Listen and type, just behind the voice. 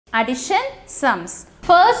addition sums.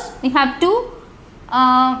 First we have to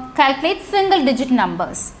calculate single digit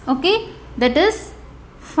numbers. Okay, that is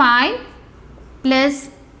 5 plus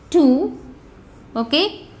 2,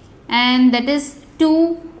 okay, and that is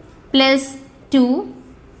 2 plus 2,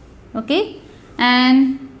 okay,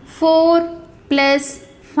 and 4 plus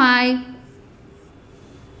 5,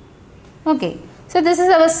 okay. So this is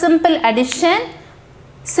our simple addition,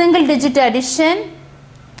 single digit addition,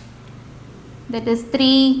 that is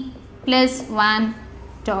 3 plus 1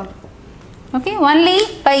 dot, okay, only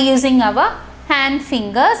by using our hand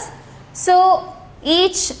fingers. So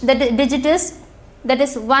each the digit is, that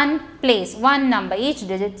is one place, one number, each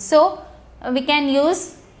digit. So we can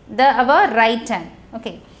use our right hand.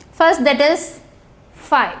 Okay, first that is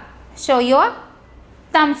 5. Show your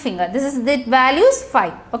thumb finger. This is the values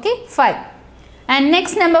 5. Okay, 5. And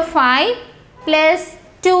next number 5 plus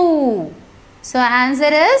 2. So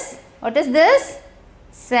answer is, what is this?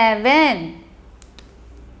 7.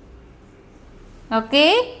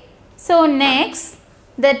 Okay. So next,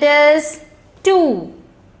 that is 2.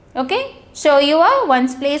 Okay. Show your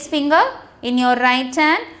ones place finger in your right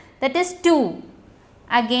hand. That is 2.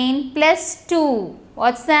 Again plus 2.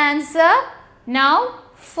 What's the answer? Now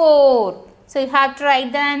 4. So you have to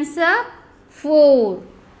write the answer 4.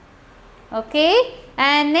 Okay.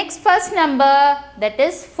 And next first number, that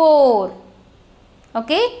is 4.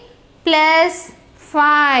 Okay. Plus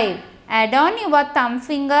 5. Add on your thumb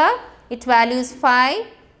finger. It values 5.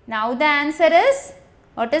 Now the answer is,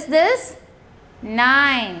 what is this?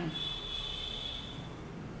 9.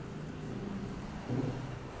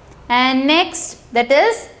 And next, that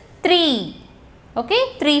is 3.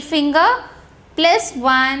 Okay, 3 finger plus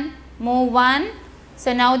 1, move 1.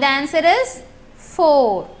 So now the answer is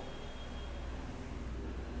 4.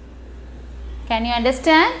 Can you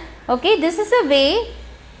understand? Okay, this is a way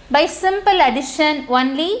by simple addition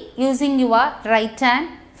only using your right hand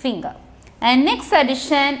finger. And next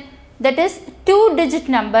addition, that is 2 digit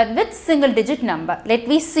number with single digit number. Let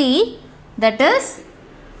me see, that is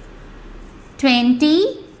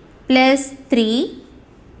 20 plus 3,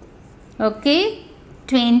 okay,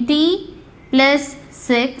 20 plus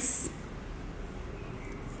 6,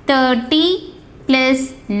 30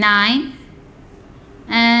 plus 9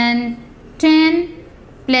 and 10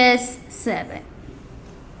 plus 7.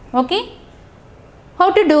 Okay.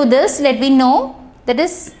 How to do this? Let me know. That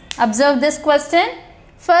is, observe this question.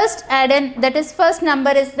 First add in, that is first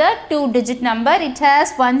number is the 2 digit number. It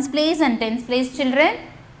has ones place and tens place, children.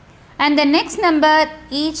 And the next number,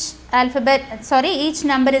 each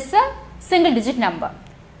number is a single digit number.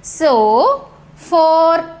 So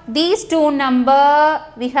for these two number,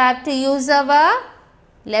 we have to use our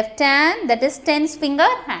left hand, that is tens finger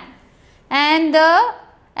hand. And the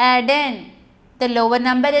add in, the lower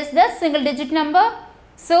number is the single digit number.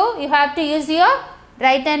 So you have to use your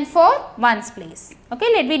right hand for ones place. Okay,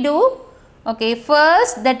 let me do. Okay,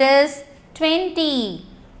 first that is 20.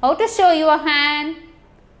 How to show your hand?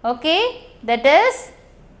 Okay, that is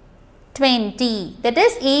 20. That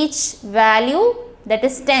is each value, that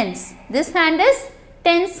is tens. This hand is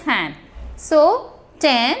tens hand. So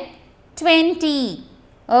 10, 20.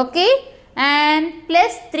 Okay, and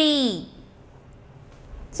plus 3.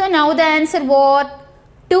 So now the answer what?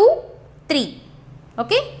 2, 3.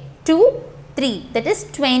 Okay, 2, 3. That is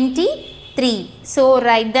 23. So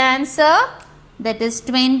write the answer, that is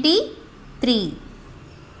 23.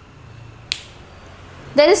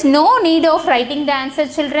 There is no need of writing the answer,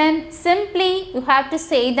 children. Simply you have to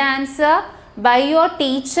say the answer by your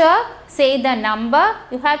teacher, say the number.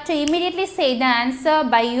 You have to immediately say the answer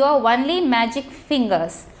by your only magic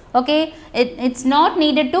fingers. Okay, it's not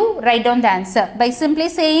needed to write down the answer. By simply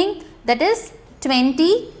saying, that is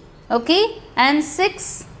 20, okay, and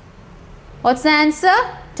 6. What's the answer?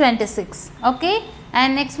 26. Okay,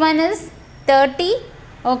 and next one is 30.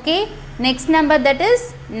 Okay, next number, that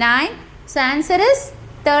is 9. So answer is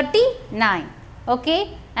 39.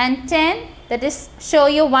 Okay, and 10, that is, show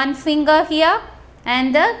you one finger here,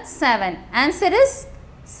 and the 7. Answer is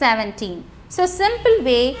 17. So simple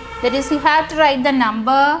way, that is, you have to write the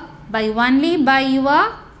number by only by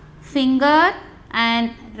your finger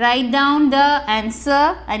and write down the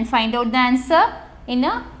answer and find out the answer in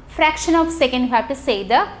a fraction of second. You have to say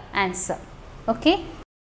the answer. Okay.